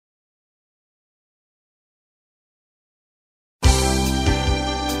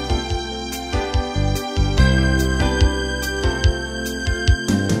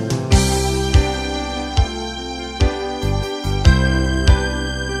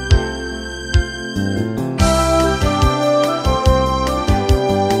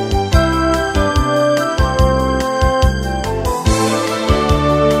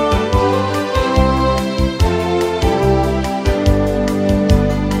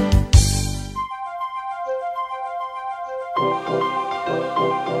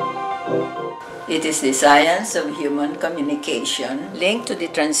It is the science of human communication linked to the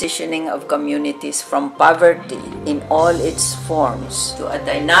transitioning of communities from poverty in all its forms to a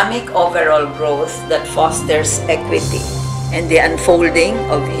dynamic overall growth that fosters equity and the unfolding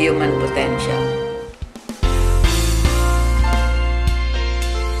of human potential.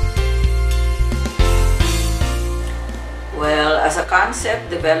 Well, as a concept,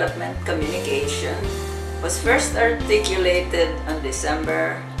 development communication was first articulated on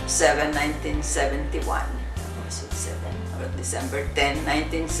December 7, 1971. Was it 7? Or December 10,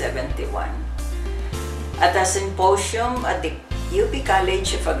 1971. At a symposium at the UP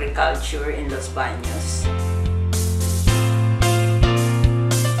College of Agriculture in Los Banos.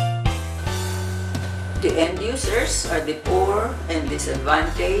 The end users are the poor and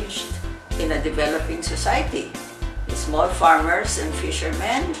disadvantaged in a developing society. The small farmers and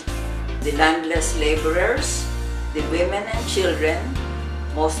fishermen, the landless laborers, the women and children,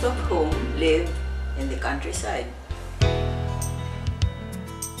 most of whom live in the countryside.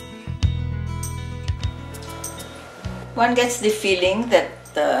 One gets the feeling that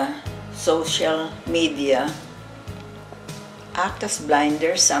social media act as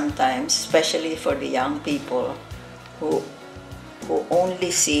blinders sometimes, especially for the young people who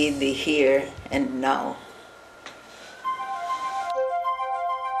only see the here and now.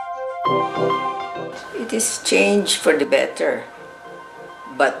 It is change for the better,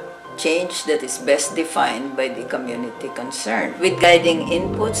 but change that is best defined by the community concerned, with guiding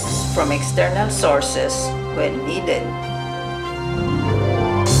inputs from external sources when needed.